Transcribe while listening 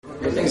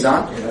Everything's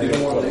on?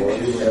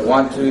 Okay,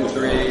 1, 2,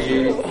 3.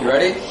 You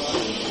ready?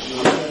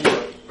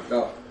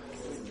 Go.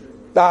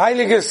 The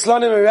Heilige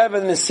Slonim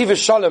Rebbe in the Siva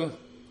Shalom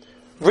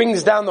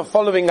brings down the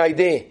following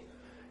idea.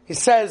 He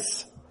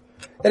says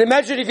that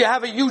imagine if you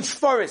have a huge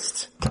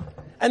forest,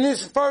 and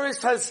this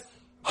forest has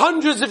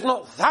hundreds if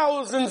not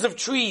thousands of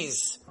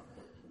trees.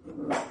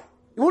 You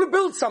want to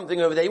build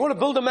something over there, you want to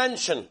build a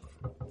mansion.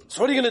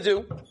 So what are you going to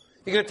do?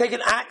 You're going to take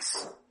an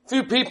axe, a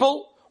few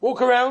people,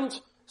 walk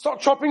around, start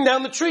chopping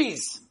down the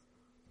trees.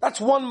 That's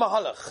one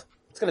mahalach.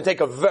 It's going to take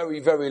a very,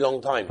 very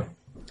long time.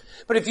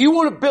 But if you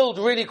want to build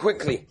really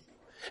quickly,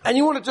 and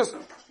you want to just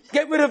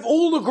get rid of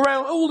all the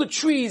ground, all the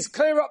trees,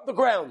 clear up the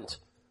ground,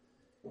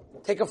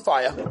 take a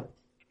fire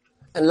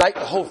and light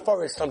the whole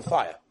forest on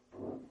fire.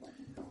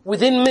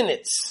 Within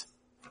minutes,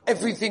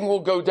 everything will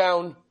go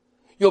down.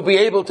 You'll be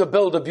able to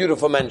build a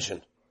beautiful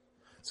mansion.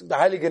 So the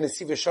Heilige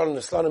Nesiva Shalom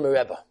Slonim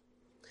Rebbe.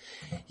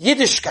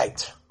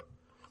 Yiddishkeit.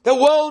 The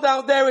world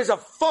out there is a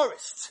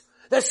forest.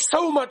 There's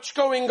so much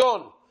going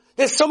on.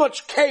 There's so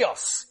much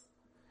chaos.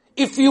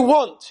 If you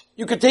want,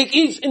 you could take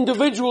each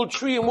individual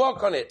tree and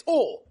work on it.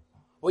 Or,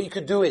 what you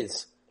could do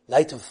is,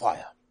 light a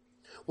fire.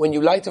 When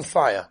you light a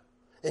fire,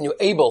 then you're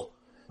able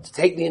to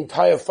take the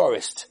entire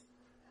forest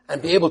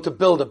and be able to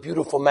build a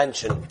beautiful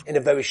mansion in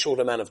a very short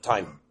amount of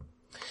time.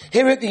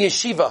 Here at the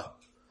yeshiva,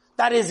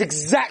 that is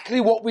exactly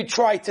what we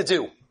try to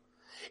do.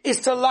 Is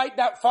to light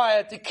that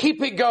fire, to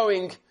keep it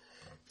going,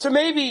 to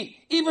maybe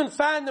even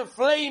fan the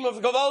flame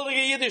of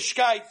gewaltige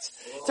Yiddishkeit,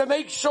 to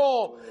make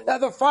sure that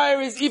the fire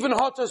is even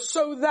hotter,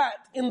 so that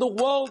in the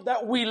world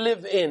that we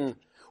live in,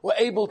 we're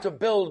able to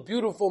build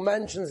beautiful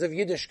mansions of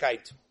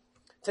Yiddishkeit.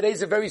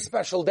 Today's a very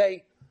special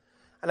day,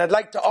 and I'd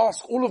like to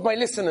ask all of my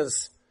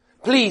listeners,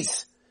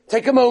 please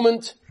take a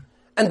moment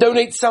and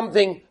donate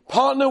something,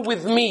 partner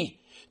with me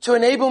to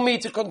enable me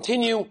to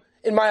continue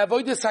in my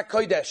Avodas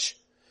HaKodesh,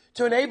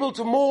 to enable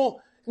to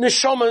more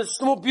neshamas,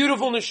 the more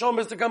beautiful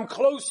neshamas to come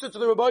closer to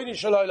the Rabbeinu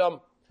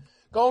Shalom.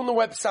 Go on the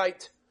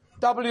website,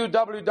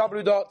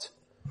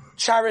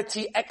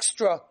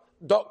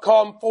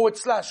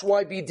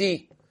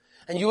 www.charityextra.com/YBD.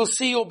 And you will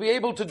see you'll be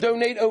able to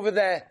donate over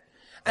there.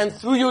 And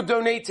through your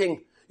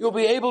donating, you'll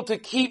be able to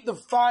keep the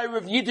fire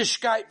of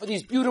Yiddishkeit for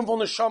these beautiful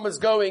neshamas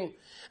going.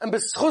 And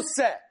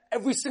b'schuseh,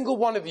 every single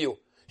one of you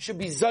should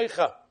be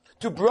zeicha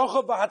to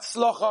bracha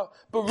v'hatzlacha,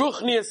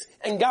 beruchnias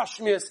and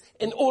gashmias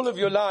in all of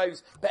your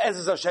lives.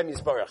 Be'ezus Hashem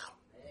Yisbarach.